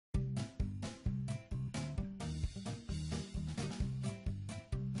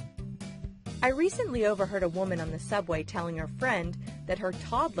I recently overheard a woman on the subway telling her friend that her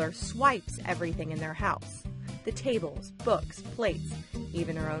toddler swipes everything in their house. The tables, books, plates,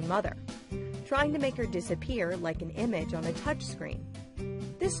 even her own mother, trying to make her disappear like an image on a touchscreen.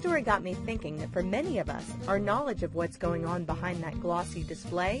 This story got me thinking that for many of us, our knowledge of what's going on behind that glossy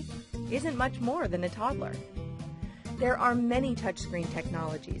display isn't much more than a toddler. There are many touchscreen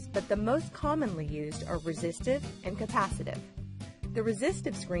technologies, but the most commonly used are resistive and capacitive. The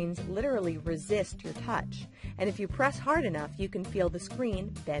resistive screens literally resist your touch, and if you press hard enough, you can feel the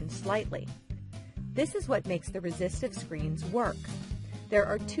screen bend slightly. This is what makes the resistive screens work. There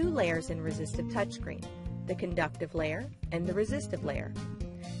are two layers in resistive touchscreen, the conductive layer and the resistive layer.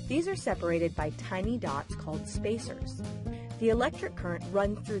 These are separated by tiny dots called spacers. The electric current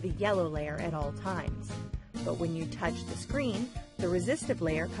runs through the yellow layer at all times. But when you touch the screen, the resistive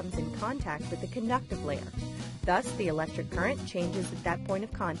layer comes in contact with the conductive layer. Thus, the electric current changes at that point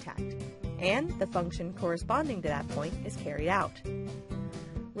of contact, and the function corresponding to that point is carried out.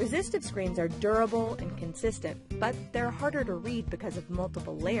 Resistive screens are durable and consistent, but they're harder to read because of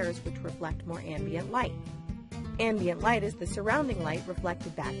multiple layers which reflect more ambient light. Ambient light is the surrounding light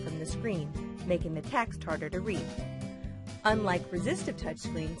reflected back from the screen, making the text harder to read. Unlike resistive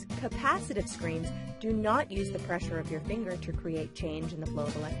touchscreens, capacitive screens do not use the pressure of your finger to create change in the flow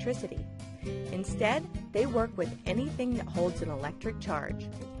of electricity. Instead, they work with anything that holds an electric charge,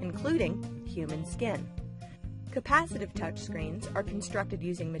 including human skin. Capacitive touchscreens are constructed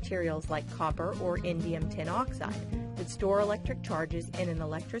using materials like copper or indium tin oxide that store electric charges in an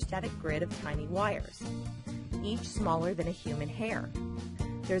electrostatic grid of tiny wires, each smaller than a human hair.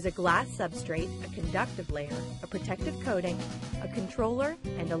 There's a glass substrate, a conductive layer, a protective coating, a controller,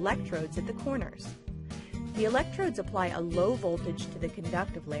 and electrodes at the corners. The electrodes apply a low voltage to the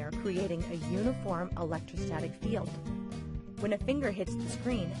conductive layer, creating a uniform electrostatic field. When a finger hits the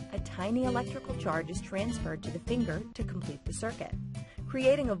screen, a tiny electrical charge is transferred to the finger to complete the circuit,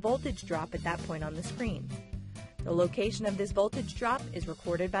 creating a voltage drop at that point on the screen. The location of this voltage drop is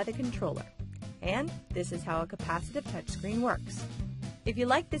recorded by the controller. And this is how a capacitive touchscreen works. If you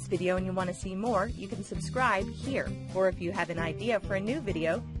like this video and you want to see more, you can subscribe here. Or if you have an idea for a new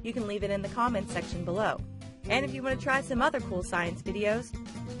video, you can leave it in the comments section below. And if you want to try some other cool science videos,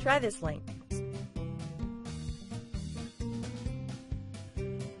 try this link.